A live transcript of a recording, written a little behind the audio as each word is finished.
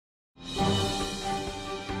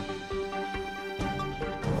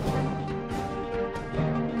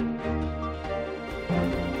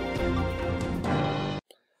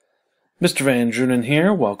Mr. Van Drunen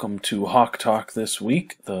here. Welcome to Hawk Talk this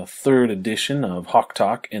week, the third edition of Hawk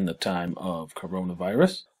Talk in the time of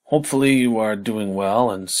coronavirus. Hopefully you are doing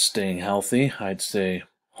well and staying healthy. I'd say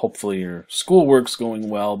hopefully your schoolwork's going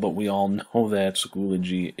well, but we all know that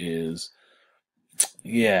Schoology is,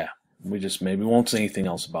 we just maybe won't say anything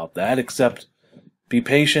else about that except be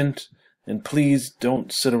patient and please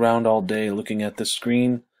don't sit around all day looking at the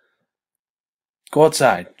screen. Go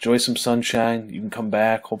outside, enjoy some sunshine. You can come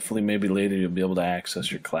back. Hopefully, maybe later you'll be able to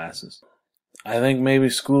access your classes. I think maybe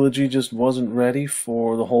Schoology just wasn't ready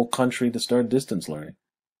for the whole country to start distance learning.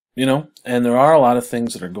 And there are a lot of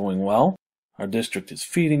things that are going well. Our district is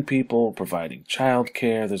feeding people, providing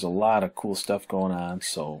childcare. There's a lot of cool stuff going on.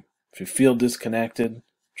 So if you feel disconnected,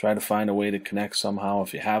 try to find a way to connect somehow.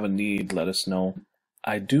 If you have a need, let us know.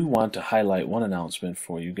 I do want to highlight one announcement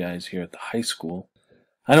for you guys here at the high school.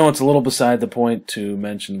 I know it's a little beside the point to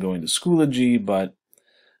mention going to Schoology, but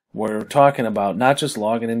we're talking about not just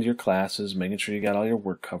logging into your classes, making sure you got all your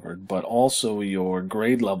work covered, but also your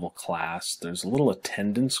grade level class. There's a little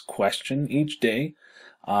attendance question each day.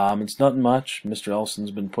 It's nothing much. Mr.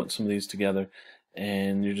 Elson's been putting some of these together,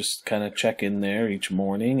 and you just kind of check in there each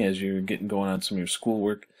morning as you're getting going on some of your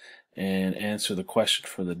schoolwork and answer the question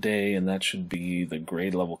for the day, and that should be the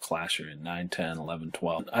grade level class you're in, 9, 10, 11,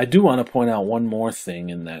 12. I do want to point out one more thing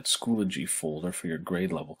in that Schoology folder for your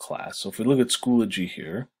grade level class. So if we look at Schoology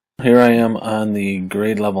here I am on the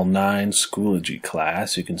grade level 9 Schoology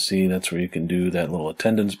class. You can see that's where you can do that little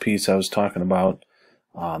attendance piece I was talking about.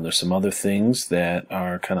 There's some other things that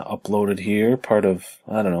are kind of uploaded here, part of,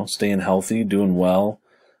 staying healthy, doing well.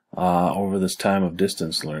 Over this time of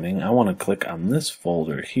distance learning. I want to click on this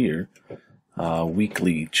folder here,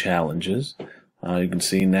 weekly challenges. You can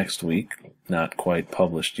see next week, not quite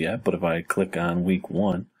published yet, but if I click on week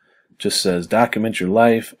 1, it just says document your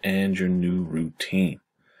life and your new routine.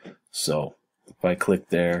 So if I click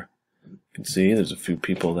there, you can see there's a few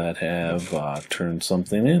people that have turned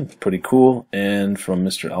something in. Pretty cool. And from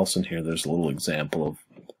Mr. Elson here, there's a little example of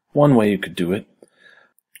one way you could do it.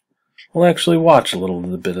 We'll actually watch a little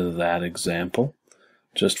bit of that example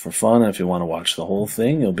just for fun. And if you want to watch the whole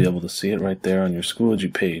thing, you'll be able to see it right there on your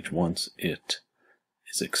Schoology page once it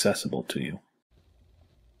is accessible to you.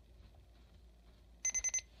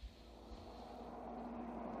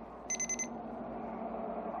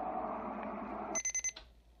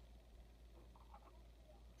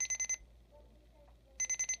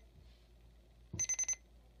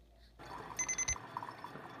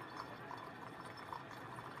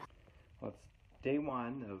 Well, it's day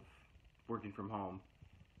one of working from home,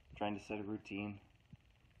 trying to set a routine,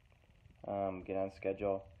 get on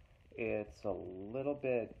schedule. It's a little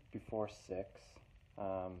bit before 6.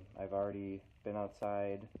 I've already been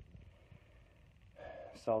outside,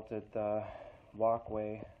 salted the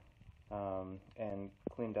walkway, and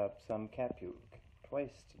cleaned up some cat puke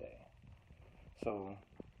twice today. So,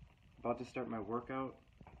 about to start my workout,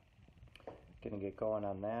 gonna get going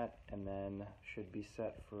on that, and then should be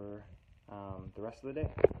set for the rest of the day.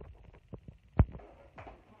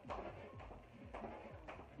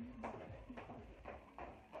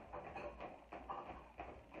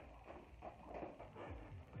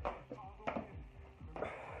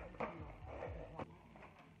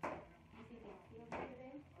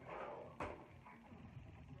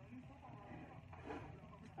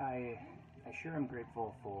 I sure am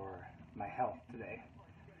grateful for my health today.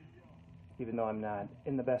 Even though I'm not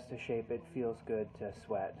in the best of shape, it feels good to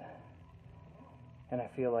sweat. And I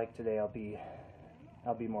feel like today I'll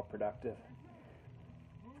be more productive.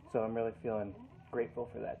 So I'm really feeling grateful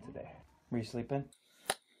for that today. Were you sleeping?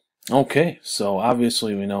 Okay, so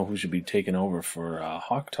obviously we know who should be taking over for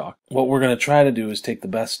Hawk Talk. What we're going to try to do is take the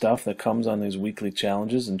best stuff that comes on these weekly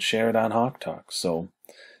challenges and share it on Hawk Talk. So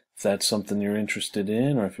if that's something you're interested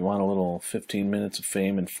in, or if you want a little 15 minutes of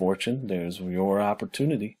fame and fortune, there's your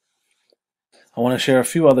opportunity. I want to share a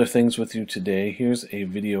few other things with you today. Here's a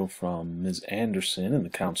video from Ms. Anderson in the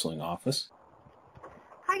counseling office.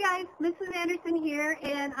 Hi guys, Mrs. Anderson here,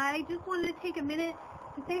 and I just wanted to take a minute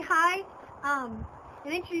to say hi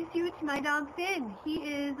and introduce you to my dog Finn. He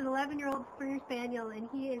is an 11-year-old Springer Spaniel, and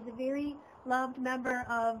he is a very loved member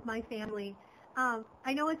of my family.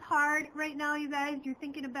 I know it's hard right now, you guys. You're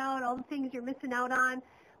thinking about all the things you're missing out on,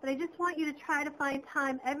 but I just want you to try to find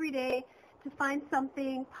time every day to find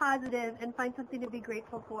something positive and find something to be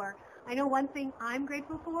grateful for. I know one thing I'm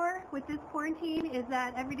grateful for with this quarantine is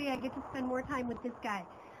that every day I get to spend more time with this guy.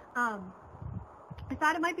 I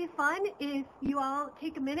thought it might be fun if you all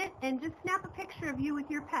take a minute and just snap a picture of you with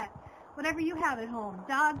your pet, whatever you have at home,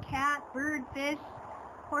 dog, cat, bird, fish,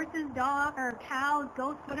 horses, dog, or cows,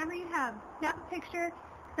 goats, whatever you have. Snap a picture,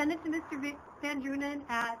 send it to Mr. Van Drunen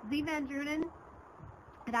at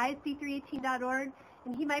zvandrunen@isd318.org,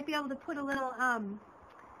 and he might be able to put a little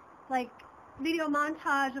video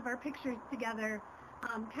montage of our pictures together,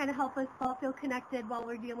 kind of help us all feel connected while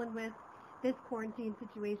we're dealing with this quarantine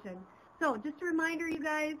situation. So just a reminder, you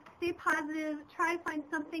guys, stay positive, try to find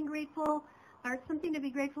something grateful or something to be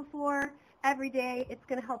grateful for every day. It's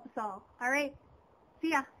going to help us all. All right,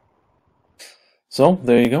 see ya. So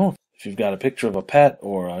there you go. If you've got a picture of a pet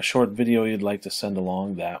or a short video you'd like to send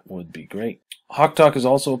along, that would be great. Hawk Talk is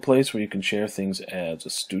also a place where you can share things as a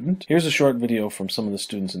student. Here's a short video from some of the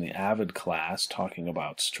students in the AVID class talking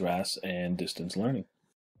about stress and distance learning.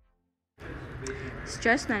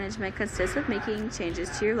 Stress management consists of making changes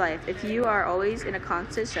to your life if you are always in a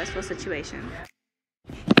constant stressful situation.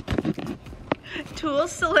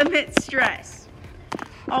 Tools to limit stress.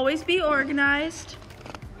 Always be organized.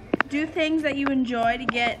 Do things that you enjoy to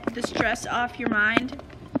get the stress off your mind.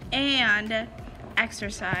 And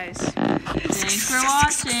exercise. Thanks for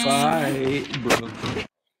watching. Bye, bro.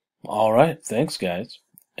 All right, thanks, guys.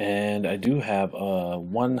 And I do have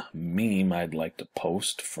one meme I'd like to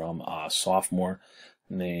post from a sophomore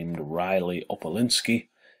named Riley Opolinski.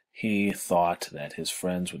 He thought that his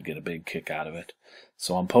friends would get a big kick out of it.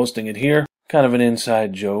 So I'm posting it here. Kind of an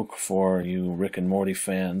inside joke for you Rick and Morty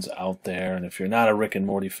fans out there. And if you're not a Rick and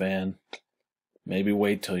Morty fan, maybe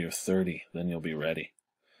wait till you're 30, then you'll be ready.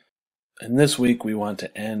 And this week we want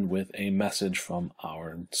to end with a message from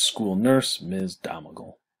our school nurse, Ms.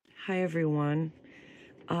 Domagal. Hi, everyone.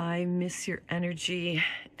 I miss your energy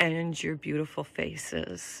and your beautiful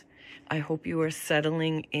faces. I hope you are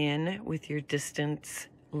settling in with your distance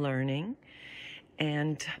learning.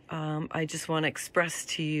 And I just want to express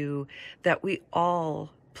to you that we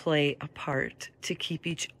all play a part to keep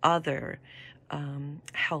each other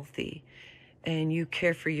healthy. And you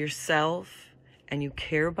care for yourself and you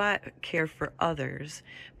care for others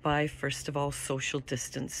by, first of all, social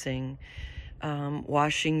distancing,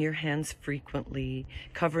 washing your hands frequently,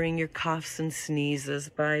 covering your coughs and sneezes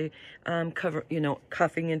by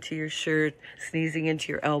cuffing into your shirt, sneezing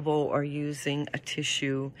into your elbow, or using a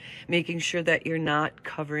tissue, making sure that you're not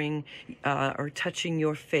covering or touching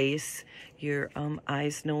your face, your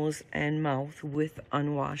eyes, nose, and mouth with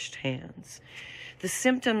unwashed hands. The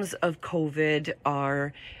symptoms of COVID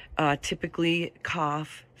are typically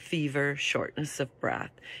cough, fever, shortness of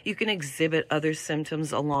breath. You can exhibit other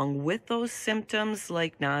symptoms along with those symptoms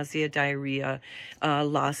like nausea, diarrhea,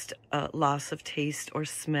 loss of taste or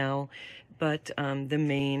smell, but the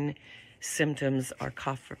main symptoms are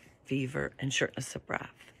cough, fever, and shortness of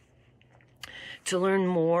breath. To learn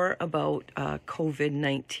more about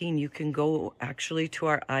COVID-19, you can go actually to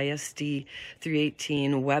our ISD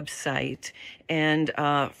 318 website. And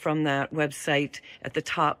from that website, at the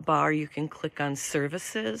top bar, you can click on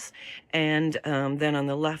services. And then on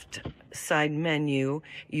the left side menu,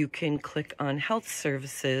 you can click on health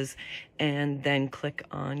services and then click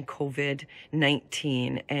on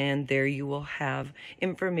COVID-19. And there you will have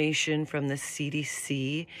information from the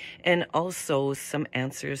CDC and also some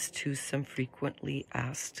answers to some frequently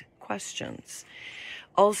asked questions.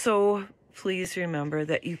 Also, please remember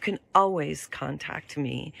that you can always contact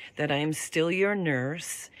me, that I am still your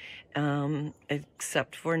nurse,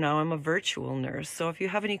 except for now I'm a virtual nurse. So if you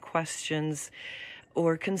have any questions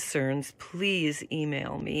or concerns, please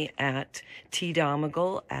email me at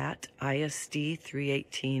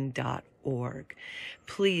tdomagal@isd318.org.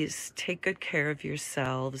 Please take good care of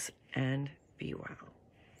yourselves and be well.